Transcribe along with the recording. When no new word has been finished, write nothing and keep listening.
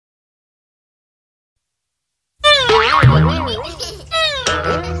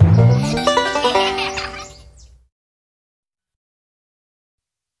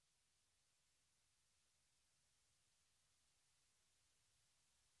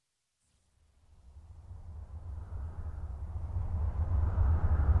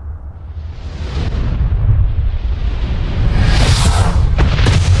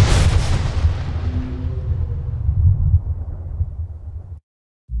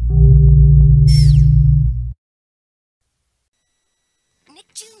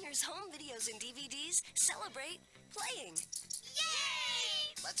Junior's home videos and DVDs celebrate playing.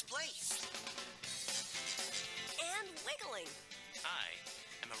 Yay! Let's play. And wiggling. I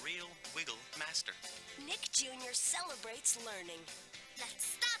am a real wiggle master. Nick Jr. celebrates learning.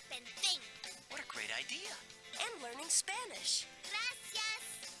 Let's stop and think. What a great idea. And learning Spanish. Gracias.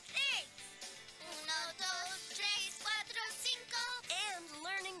 Thanks. Uno, dos, tres, cuatro, cinco. And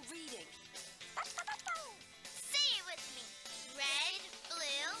learning reading. Say it with me. Red,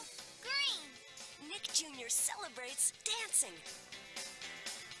 blue, green. Nick Jr. celebrates dancing.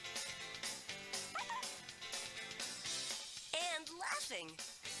 And laughing.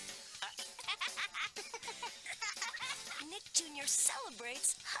 Nick Jr.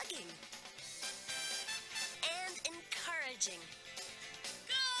 celebrates hugging. And encouraging.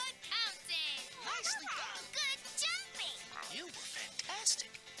 Good counting. Nicely done. Good jumping. You were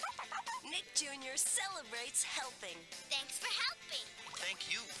fantastic. Nick Jr. celebrates helping. Thanks for helping.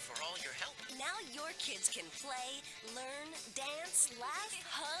 Thank you for all your help. Now your kids can play, learn, dance, laugh,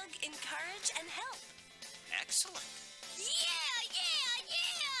 hug, encourage, and help. Excellent. Yeah, yeah,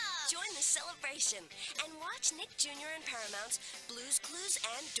 yeah! Join the celebration and watch Nick Jr. and Paramount's Blue's Clues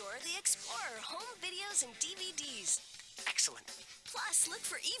and Dora the Explorer home videos and DVDs. Excellent. Plus, look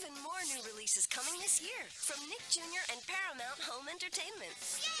for even more new releases coming this year from Nick Jr. and Paramount Home Entertainment.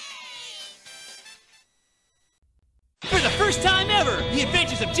 For the first time ever, The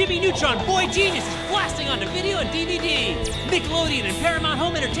Adventures of Jimmy Neutron Boy Genius is blasting onto video and DVD. Nickelodeon and Paramount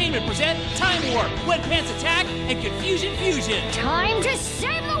Home Entertainment present Time Warp, Wet Pants Attack, and Confusion Fusion. Time to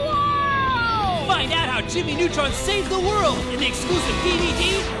save the world! Find out how Jimmy Neutron saves the world in the exclusive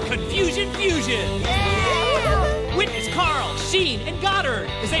DVD, Confusion Fusion. Witness Carl, Sheen, and Goddard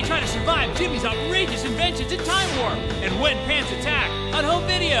as they try to survive Jimmy's outrageous inventions in Time Warp and Wet Pants Attack on home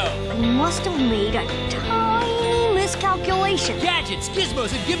video. Must have made a tiny miscalculation. Gadgets,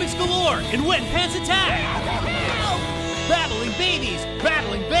 gizmos, and gimmicks galore in Wet Pants Attack. Battling babies,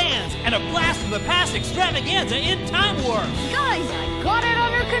 battling bands, and a blast from the past extravaganza in Time Warp. Guys, I got it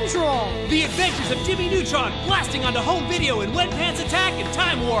under control. The Adventures of Jimmy Neutron blasting onto home video in Wet Pants Attack and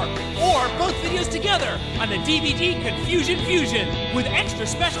Time Warp. Or both videos together on the DVD Confusion Fusion with extra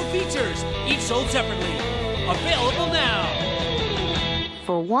special features, each sold separately. Available now.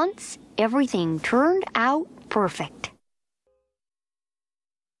 For once, everything turned out perfect.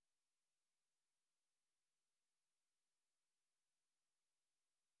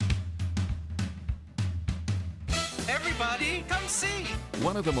 Everybody, come see!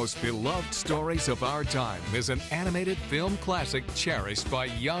 One of the most beloved stories of our time is an animated film classic cherished by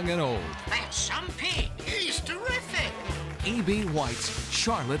young and old. That's some pig. He's terrific. E.B. White's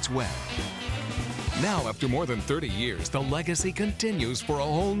Charlotte's Web. Now, after more than 30 years, the legacy continues for a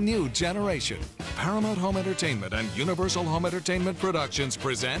whole new generation. Paramount Home Entertainment and Universal Home Entertainment Productions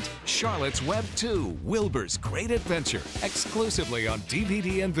present Charlotte's Web 2, Wilbur's Great Adventure, exclusively on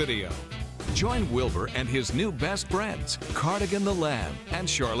DVD and video. Join Wilbur and his new best friends, Cardigan the Lamb, and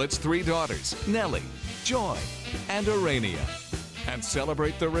Charlotte's 3 daughters, Nellie, Joy, and Urania. And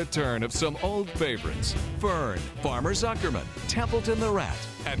celebrate the return of some old favorites, Fern, Farmer Zuckerman, Templeton the Rat,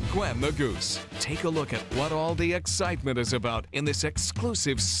 and Gwen the Goose. Take a look at what all the excitement is about in this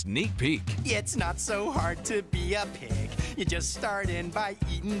exclusive sneak peek. It's not so hard to be a pig. You just start in by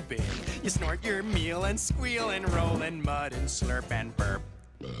eating big. You snort your meal and squeal and roll in mud and slurp and burp.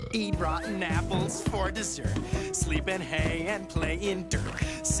 Eat rotten apples for dessert. Sleep in hay and play in dirt.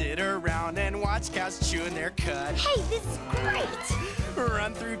 Sit around and watch cows chewing their cud. Hey, this is great!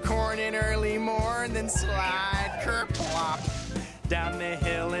 Run through corn in early morn, then slide kerplop down the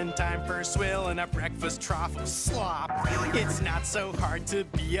hill in time for a swill and a breakfast trough of slop. It's not so hard to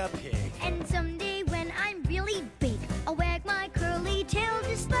be a pig. And someday when I'm really big, I'll wag my curly tail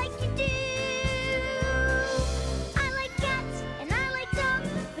just like you do. I like cats and I like dogs,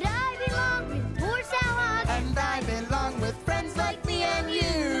 but I belong with poor sow hogs. And I belong with friends like me and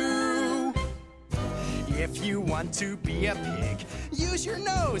you. If you want to be a pig, use your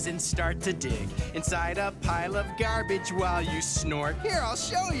nose and start to dig inside a pile of garbage while you snort. Here, I'll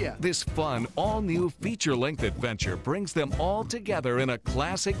show you. This fun, all-new feature-length adventure brings them all together in a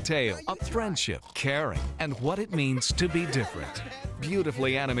classic tale of friendship, caring, and what it means to be different.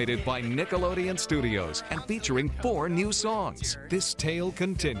 Beautifully animated by Nickelodeon Studios and featuring 4 new songs. This tale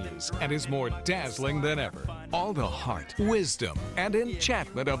continues and is more dazzling than ever. All the heart, wisdom, and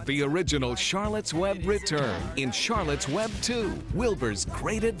enchantment of the original Charlotte's Web return in Charlotte's Web 2, Wilbur's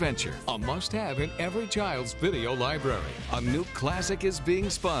Great Adventure. A must-have in every child's video library. A new classic is being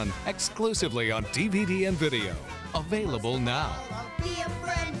spun exclusively on DVD and video. Available now. I'll be a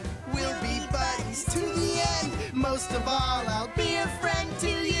friend. We'll be buddies to the end. Most of all, I'll be a friend to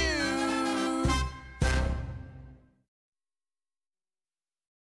you.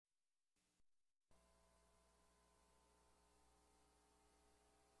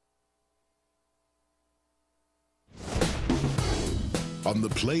 On the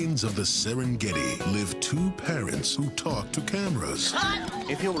plains of the Serengeti live two parents who talk to cameras.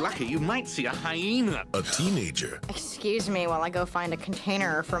 If you're lucky, you might see a hyena. A teenager. Excuse me while I go find a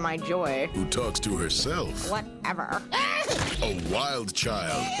container for my joy. Who talks to herself. Whatever. A wild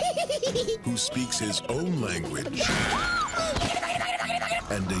child who speaks his own language.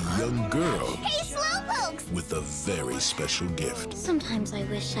 And a young girl. Hey, Slowpokes! With a very special gift. Sometimes I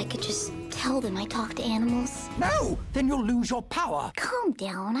wish I could just tell them I talk to animals. No! Then you'll lose your power. Calm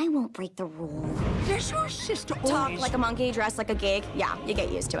down, I won't break the rule. Does your sister Talk always... like a monkey, dress like a geek. Yeah, you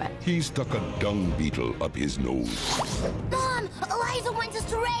get used to it. He stuck a dung beetle up his nose. Mom, Eliza wants us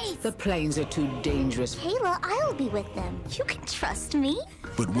to race. The plains are too dangerous. Kayla, I'll be with them. You can trust me.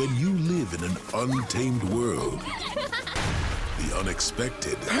 But when you live in an untamed world, the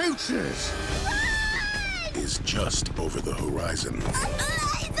unexpected is just over the horizon.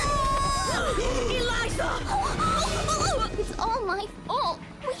 Eliza! It's all my fault.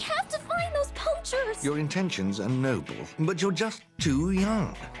 We have to find those poachers. Your intentions are noble, but you're just too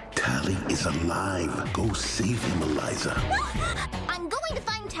young. Tally is alive. Go save him, Eliza. I'm going to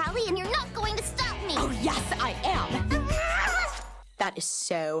find Tally, and you're not going to stop me. Oh, yes, I am. That is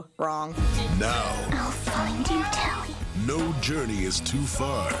so wrong. Now, I'll find you, Tally. no journey is too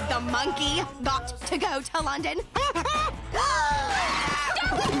far. The monkey got to go to London.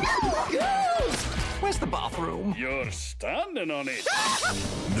 Where's the bathroom? You're standing on it.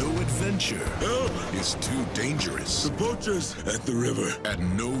 No adventure is too dangerous. The poachers at the river.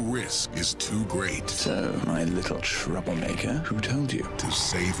 And no risk is too great. So, my little troublemaker, who told you? To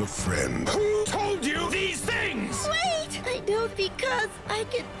save a friend. Who told you these things? Wait! I know because I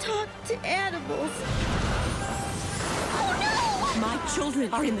can talk to animals. Oh, no! My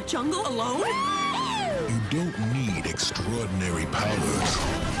children are in the jungle alone? You don't need extraordinary powers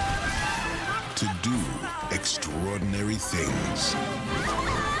to do extraordinary things.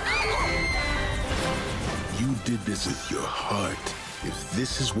 You did this with your heart. If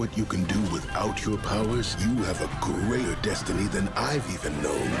this is what you can do without your powers, you have a greater destiny than I've even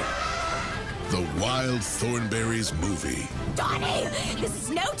known. The Wild Thornberrys movie. Donnie, this is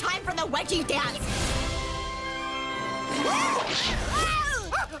no time for the wedgie dance. Wow!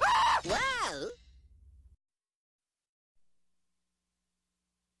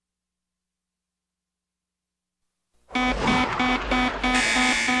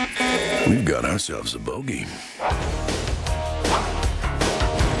 We've got ourselves a bogey.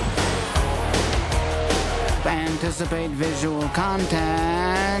 Anticipate visual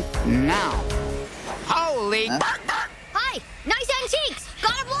contact now. Holy... Hi! Nice antiques!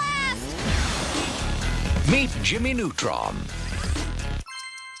 Got a blast! Meet Jimmy Neutron.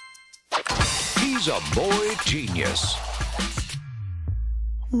 He's a boy genius.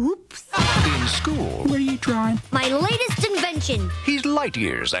 Oops. In school, What are you trying? My latest invention. he's light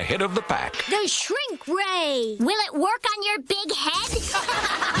years ahead of the pack. The shrink ray. Will it work on your big head?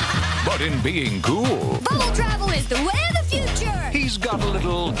 But in being cool, Bubble travel is the way of the future. he's got a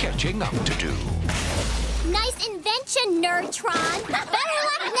little catching up to do. Nice invention, Neutron. Better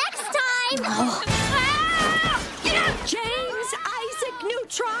luck next time. James Isaac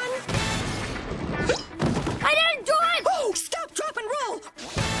Neutron. I didn't do it. Oh, stop, drop, and roll.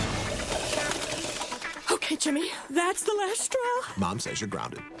 Okay, Jimmy, that's the last straw. Mom says you're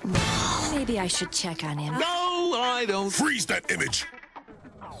grounded. Maybe I should check on him. No, I don't. Freeze that image.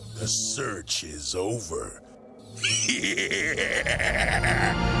 The search is over.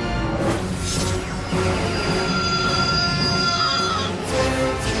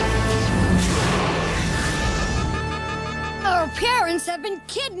 Our parents have been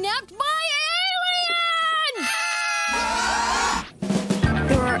kidnapped by aliens!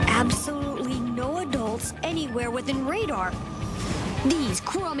 There are absolutely no adults anywhere within radar. These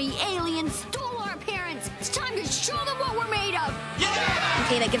crummy aliens stole our parents. It's time to show them what we're made of. Yeah!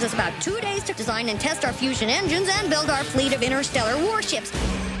 Okay, that gives us about 2 days to design and test our fusion engines and build our fleet of interstellar warships.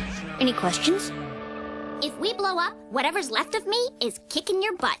 Any questions? If we blow up, whatever's left of me is kicking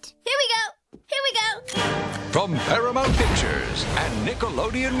your butt. Here we go. Here we go. From Paramount Pictures and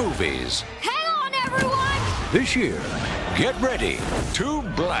Nickelodeon Movies. Hang on, everyone. This year, get ready to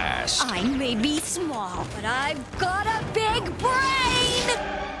blast. I may be small, but I've got a big brain.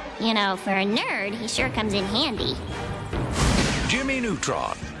 You know, for a nerd, he sure comes in handy. Jimmy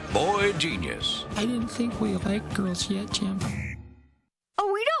Neutron, boy genius. I didn't think we liked girls yet, Jim.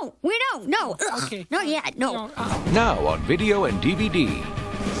 Oh, we don't. No. Okay. Not yet, no. Now on video and DVD.